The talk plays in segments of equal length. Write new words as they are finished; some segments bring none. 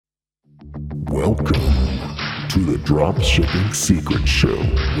Welcome to the Dropshipping Secret Show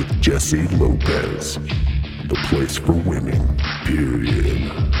with Jesse Lopez. The place for winning,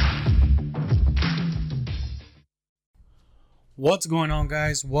 period. What's going on,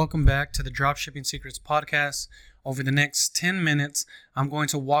 guys? Welcome back to the Dropshipping Secrets podcast. Over the next 10 minutes, I'm going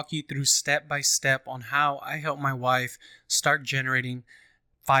to walk you through step by step on how I help my wife start generating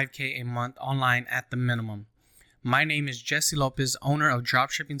 $5K a month online at the minimum. My name is Jesse Lopez, owner of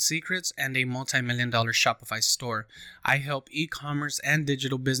Dropshipping Secrets and a multi-million-dollar Shopify store. I help e-commerce and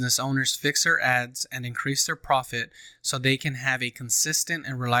digital business owners fix their ads and increase their profit so they can have a consistent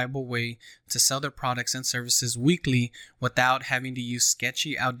and reliable way to sell their products and services weekly without having to use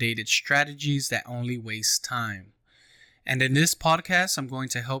sketchy, outdated strategies that only waste time. And in this podcast, I'm going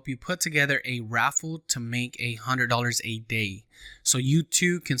to help you put together a raffle to make $100 a day so you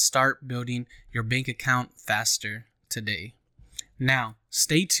too can start building your bank account faster today. Now,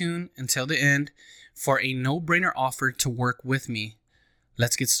 stay tuned until the end for a no-brainer offer to work with me.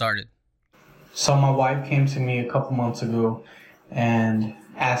 Let's get started. So my wife came to me a couple months ago and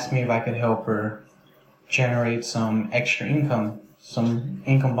asked me if I could help her generate some extra income, some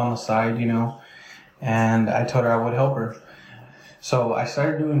income on the side, and I told her I would help her. So I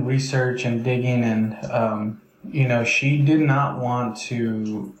started doing research and digging, and she did not want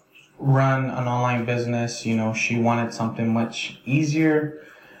to run an online business. She wanted something much easier,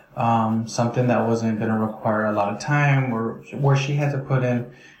 something that wasn't going to require a lot of time, or where she had to put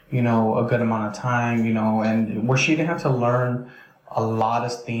in, a good amount of time, and where she didn't have to learn a lot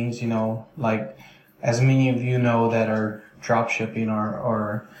of things, like as many of you know that are drop shipping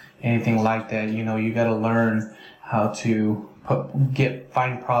or anything like that, you got to learn how to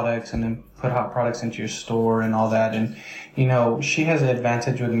find products and then put hot products into your store and all that. And, she has an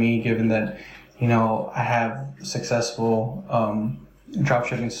advantage with me given that, I have successful, drop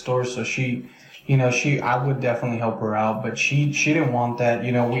shipping stores. So I would definitely help her out, but she didn't want that.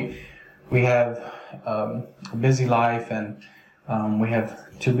 We have, a busy life, and, we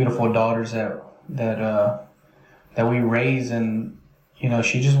have two beautiful daughters that we raise, and,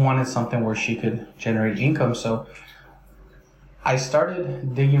 she just wanted something where she could generate income. So I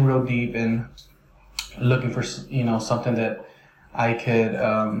started digging real deep and looking for, something that I could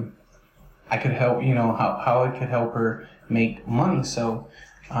help, how I could help her make money. So,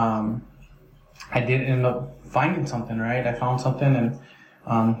 I did end up finding something, right? I found something and,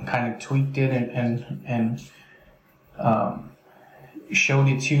 kind of tweaked it and showed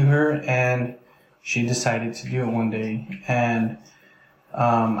it to her, and she decided to do it one day. And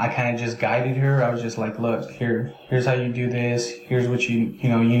I kind of just guided her. I was just like, look, here's how you do this. Here's what you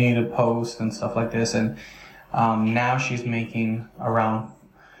need to post and stuff like this. And now she's making around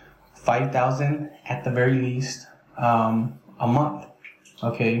 $5,000 at the very least a month.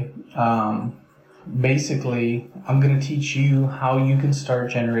 Okay. Basically, I'm going to teach you how you can start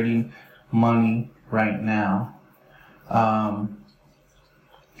generating money right now.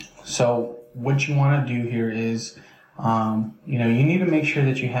 So what you want to do here is, you need to make sure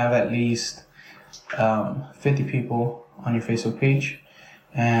that you have at least 50 people on your Facebook page.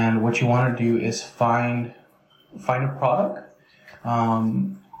 And what you want to do is find a product.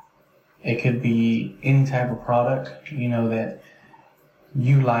 It could be any type of product, that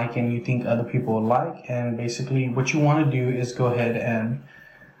you like and you think other people will like. And basically what you want to do is go ahead and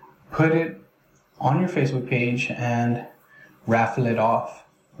put it on your Facebook page and raffle it off.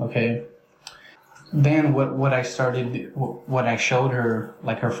 Okay. Then what I showed her,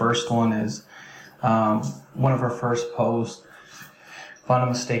 like her first one is, one of her first posts, if I'm not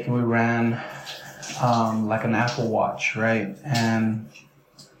mistaken, we ran, like an Apple Watch, right? And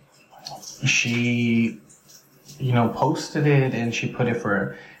she, posted it and she put it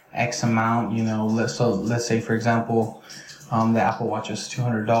for X amount, let's say, for example, the Apple Watch is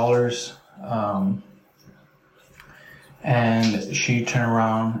 $200, and she turned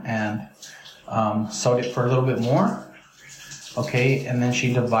around and sold it for a little bit more. Okay, and then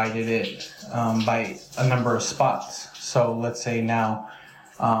she divided it by a number of spots. So let's say now,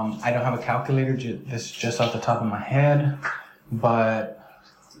 I don't have a calculator, this is just off the top of my head, but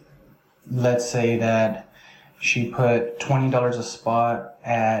let's say that she put $20 a spot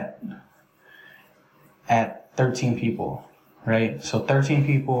at 13 people, right? So 13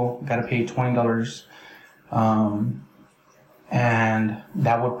 people got to pay $20. And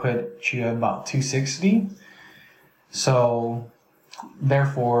that would put you at about $260. So,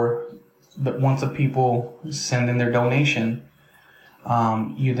 therefore, once the people send in their donation,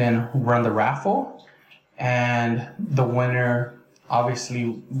 you then run the raffle, and the winner,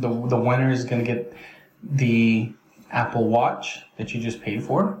 obviously, the winner is going to get the Apple Watch that you just paid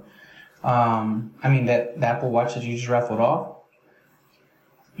for. I mean, the Apple Watch that you just raffled off,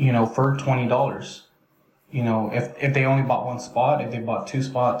 you know, for $20. You know, if they only bought one spot, if they bought 2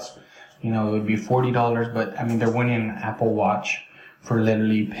 spots, you know, it would be $40. But I mean, they're winning an Apple Watch for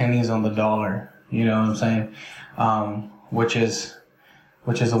literally pennies on the dollar. You know what I'm saying? Which is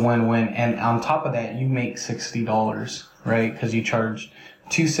a win-win. And on top of that, you make $60, right? Because you charge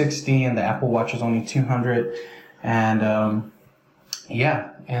 $260 and the Apple Watch is only $200. And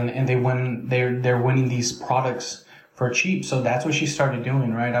yeah, and they're winning these products for cheap. So that's what she started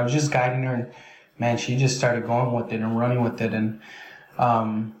doing, right? I was just guiding her, and man, she just started going with it and running with it, and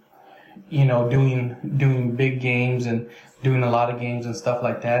you know, doing big games and doing a lot of games and stuff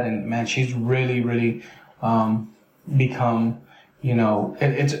like that. And man, she's really become, you know,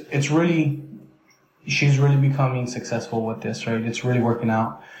 she's really becoming successful with this, right? It's really working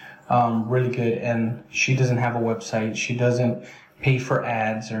out really good. And she doesn't have a website. She doesn't pay for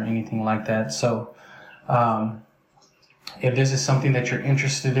ads or anything like that. So if this is something that you're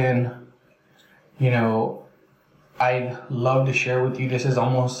interested in, you know, I'd love to share with you. This is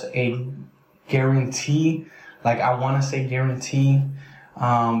almost a guarantee. Like, I want to say guarantee,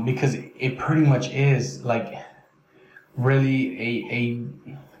 because it pretty much is. Like, really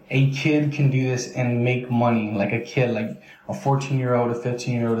a kid can do this and make money. Like a kid, like a 14-year-old, a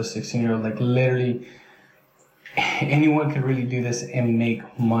 15-year-old, a 16-year-old, like literally anyone could really do this and make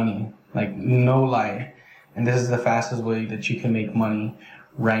money. Like, no lie. And this is the fastest way that you can make money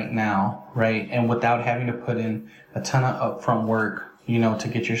right now, right? And without having to put in a ton of upfront work, you know, to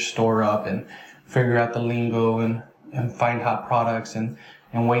get your store up and figure out the lingo and find hot products and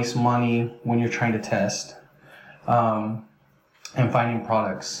waste money when you're trying to test and finding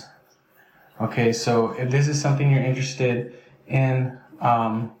products. Okay, so if this is something you're interested in,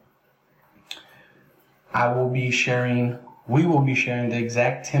 we will be sharing the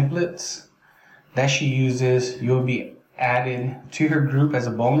exact templates that she uses. You'll be added to her group as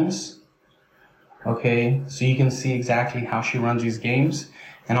a bonus. Okay, so you can see exactly how she runs these games,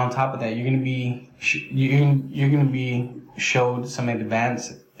 and on top of that, you're gonna be showed some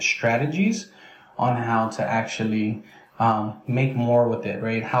advanced strategies on how to actually make more with it,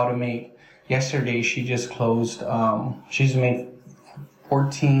 right? How to make. Yesterday, she just closed. She's made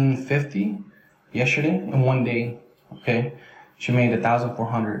 $1,450 yesterday in one day. Okay, she made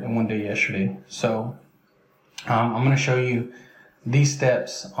 $1,400 in one day yesterday. So I'm going to show you these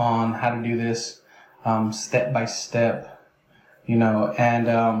steps on how to do this step by step, you know, and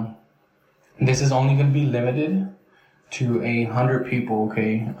this is only going to be limited to 100 people.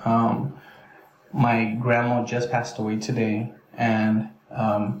 Okay, my grandma just passed away today, and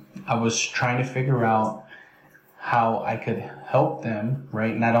I was trying to figure out how I could help them,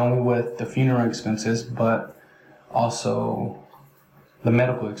 right? Not only with the funeral expenses, but also the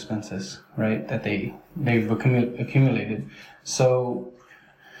medical expenses, right? That they've accumulated. So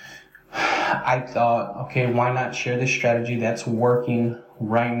I thought, okay, why not share this strategy that's working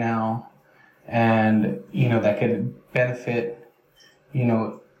right now, and you know, that could benefit, you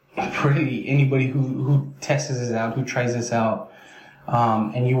know, really anybody who tests this out, who tries this out,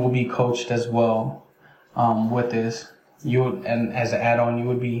 and you will be coached as well with this. And as an add-on, you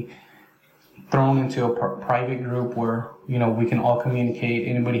would be thrown into a private group where, you know, we can all communicate.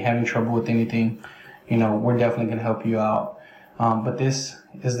 Anybody having trouble with anything, you know, we're definitely going to help you out. But this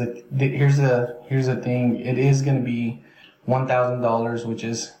is here's the thing. It is going to be $1,000, which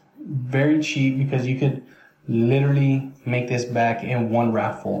is very cheap, because you could literally make this back in one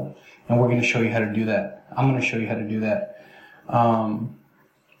raffle, and we're going to show you how to do that. I'm going to show you how to do that.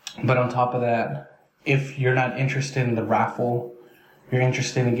 But on top of that, if you're not interested in the raffle, you're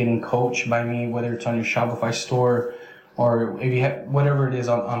interested in getting coached by me, whether it's on your Shopify store or if you have whatever it is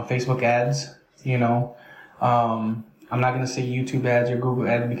on Facebook ads, you know, I'm not going to say YouTube ads or Google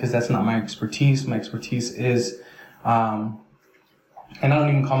ads, because that's not my expertise. My expertise is, and I don't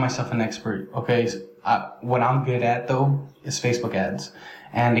even call myself an expert. Okay. What I'm good at though is Facebook ads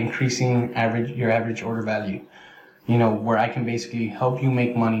and increasing your average order value, you know, where I can basically help you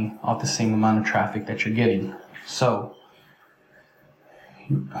make money off the same amount of traffic that you're getting. So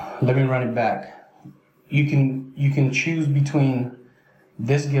let me run it back. You can choose between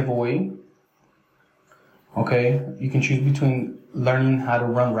this giveaway. Okay, you can choose between learning how to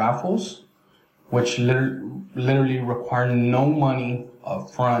run raffles, which literally require no money up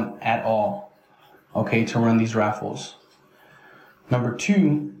front at all, okay, to run these raffles. Number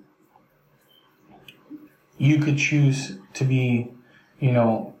 2, you could choose to be, you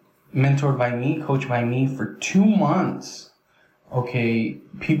know, mentored by me, coached by me for 2 months. Okay,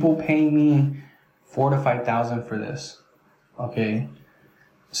 people paying me $4,000 to $5,000 for this. Okay,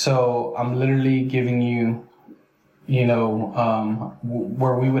 So I'm literally giving you,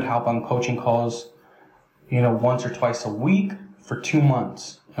 where we would help on coaching calls, once or twice a week for 2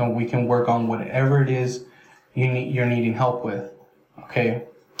 months, and we can work on whatever it is you're needing help with. Okay.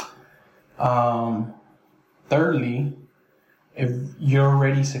 Thirdly, if you're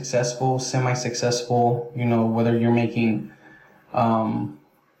already successful, semi-successful, whether you're making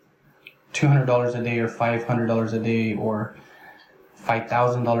 $200 a day or $500 a day or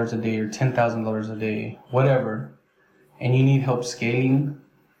 $5,000 a day or $10,000 a day, whatever, and you need help scaling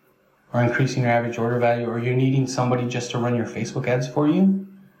or increasing your average order value, or you're needing somebody just to run your Facebook ads for you,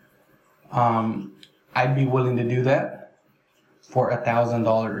 I'd be willing to do that for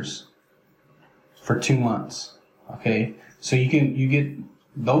 $1,000 for 2 months. Okay, so you get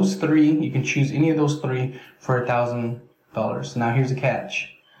those three. You can choose any of those three for $1,000. Now here's the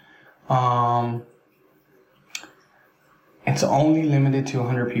catch. It's only limited to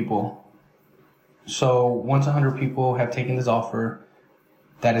 100 people. So once 100 people have taken this offer,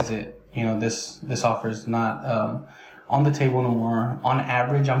 that is it. This offer is not on the table no more. On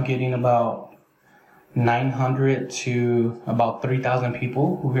average, I'm getting about 900 to about 3,000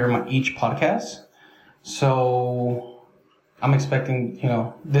 people who hear each podcast. So I'm expecting,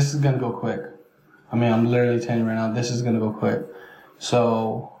 this is going to go quick. I mean, I'm literally telling you right now, this is going to go quick.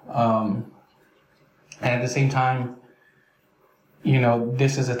 So, and at the same time,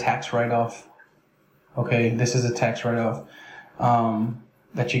 this is a tax write-off. Okay, this is a tax write-off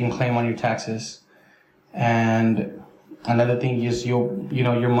that you can claim on your taxes. And another thing is your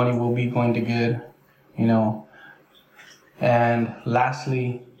money will be going to good, And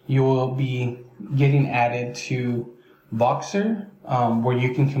lastly, you will be getting added to Voxer, where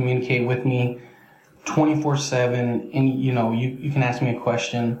you can communicate with me 24/7, and you can ask me a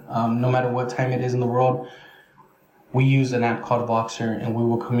question no matter what time it is in the world. We use an app called Voxer, and we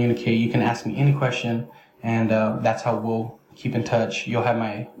will communicate. You can ask me any question, and that's how we'll keep in touch. You'll have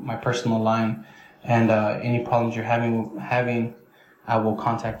my personal line, and any problems you're having, I will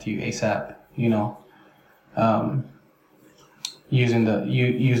contact you ASAP. Using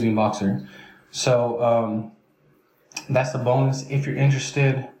Voxer. So that's the bonus. If you're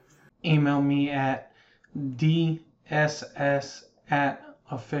interested, email me at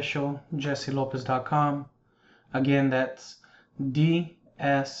dss@officialjesselopez.com. Again, that's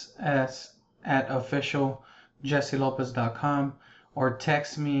dss@officialjesselopez.com, or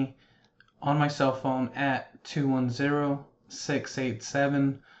text me on my cell phone at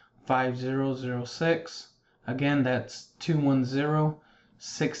 210-687-5006. Again, that's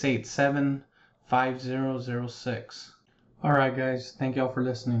 210-687-5006. All right, guys. Thank y'all for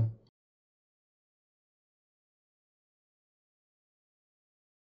listening.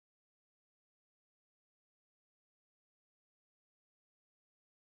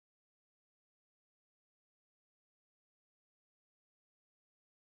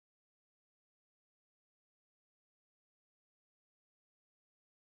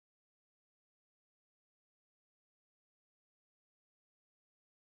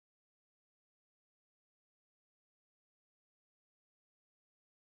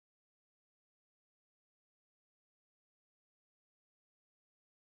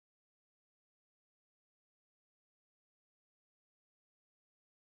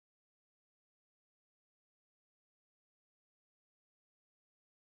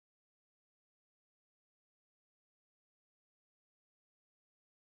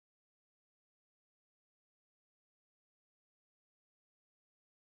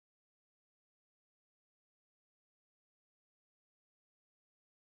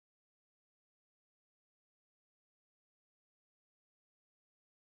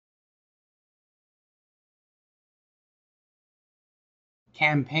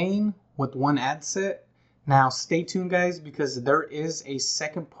 Campaign with one ad set. Now stay tuned, guys, because there is a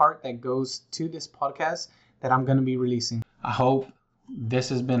second part that goes to this podcast that I'm going to be releasing. I hope this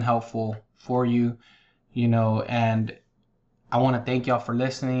has been helpful for you, and I want to thank y'all for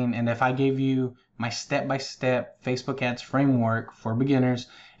listening. And if I gave you my step-by-step Facebook ads framework for beginners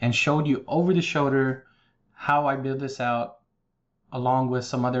and showed you over the shoulder how I build this out along with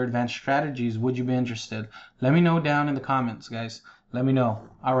some other advanced strategies, would you be interested? Let me know down in the comments, guys. Let me know.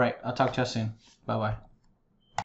 All right. I'll talk to you soon. Bye-bye.